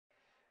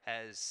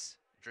has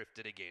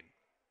drifted again.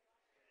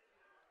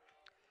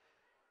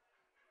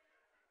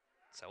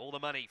 So all the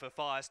money for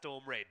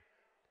Firestorm Red.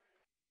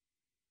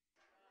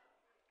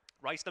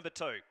 Race number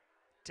 2,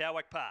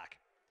 Towick Park.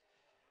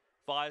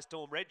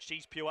 Firestorm Red,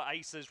 She's Pure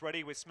Aces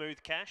ready with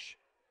Smooth Cash.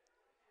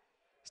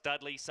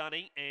 Studley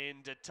Sunny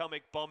and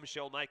Atomic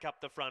Bombshell make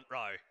up the front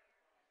row.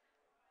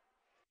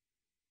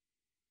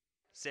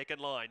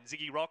 Second line,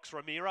 Ziggy Rocks,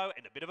 Ramiro,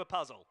 and a bit of a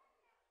puzzle.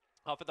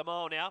 Off at the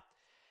mile now.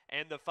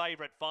 And the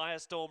favourite,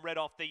 Firestorm Red,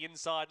 off the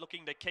inside,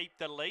 looking to keep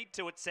the lead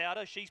to its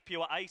outer. She's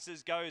Pure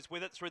Aces goes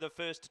with it through the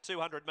first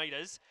 200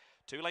 metres.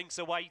 2 lengths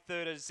away,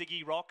 third is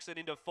Ziggy Rocks, and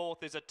into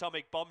fourth is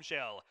Atomic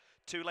Bombshell.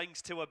 2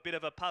 lengths to a bit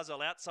of a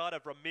puzzle outside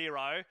of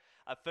Ramiro.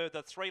 A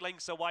further 3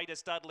 lengths away to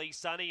Studley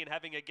Sunny, and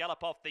having a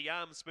gallop off the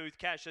arm, Smooth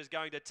Cash is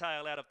going to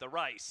tail out of the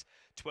race.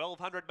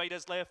 1,200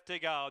 metres left to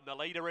go, and the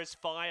leader is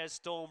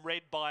Firestorm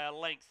Red by a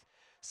length.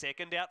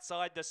 Second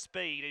outside the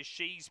speed is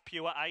She's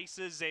Pure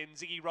Aces, and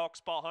Ziggy Rocks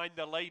behind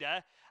the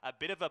leader. A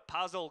bit of a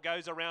puzzle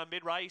goes around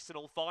mid-race and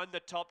will find the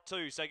top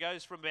 2. So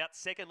goes from about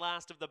second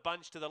last of the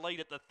bunch to the lead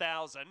at the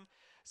 1,000.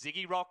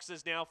 Ziggy Rocks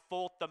is now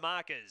fourth, the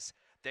markers.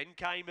 Then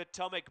came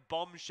Atomic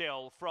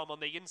Bombshell from on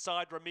the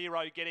inside,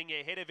 Ramiro getting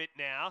ahead of it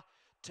now.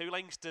 2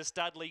 lengths to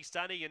Studley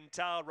Sunny and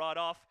tail right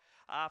off.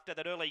 After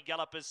that early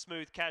gallop is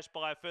Smooth Cash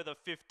by a further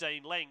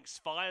 15 lengths.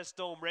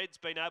 Firestorm Red's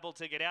been able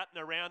to get out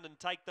and around and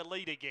take the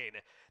lead again.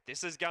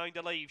 This is going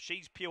to leave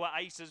She's Pure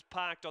Aces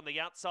parked on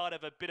the outside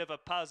of a bit of a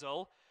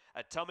puzzle.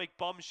 Atomic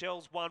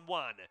Bombshell's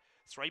 1-1.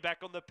 3 back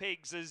on the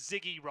pegs is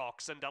Ziggy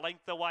Rocks, and a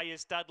length away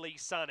is Studley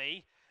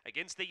Sunny.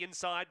 Against the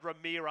inside,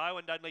 Ramiro,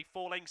 and only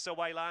 4 lengths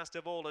away last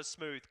of all is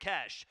Smooth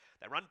Cash.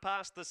 They run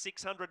past the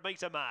 600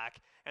 metre mark,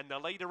 and the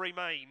leader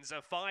remains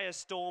a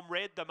Firestorm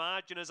Red. The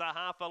margin is a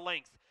half a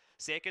length.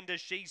 Second is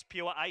She's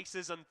Pure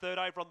Aces, and third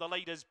over on the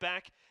leader's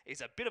back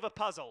is a bit of a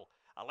puzzle.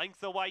 A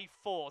length away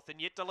fourth,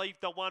 and yet to leave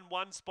the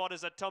 1-1 spot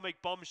is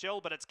Atomic Bombshell,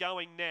 but it's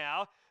going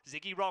now.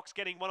 Ziggy Rocks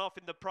getting one off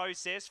in the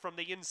process from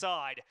the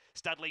inside.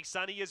 Studley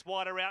Sunny is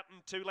wider out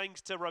and 2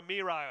 lengths to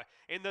Ramiro.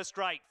 In the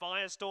straight,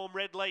 Firestorm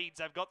Red leads.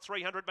 They've got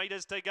 300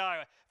 metres to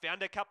go.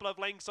 Found a couple of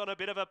lengths on a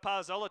bit of a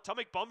puzzle.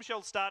 Atomic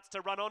Bombshell starts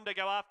to run on to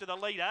go after the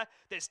leader.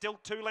 There's still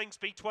 2 lengths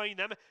between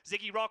them.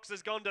 Ziggy Rocks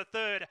has gone to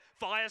third.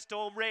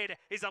 Firestorm Red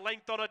is a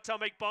length on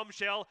Atomic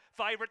Bombshell.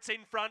 Favourites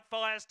in front,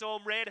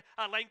 Firestorm Red.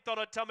 A length on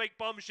Atomic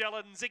Bombshell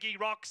and Ziggy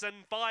Rocks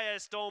and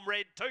Firestorm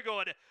Red. Too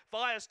good.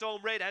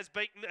 Firestorm Red has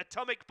beaten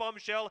Atomic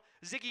Bombshell.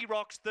 Ziggy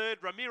Rocks third,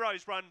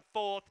 Ramiro's run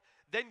fourth.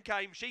 Then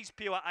came She's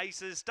Pure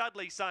Aces,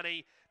 Studley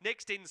Sunny.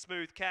 Next in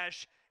Smooth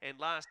Cash. And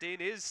last in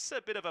is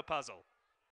a bit of a puzzle.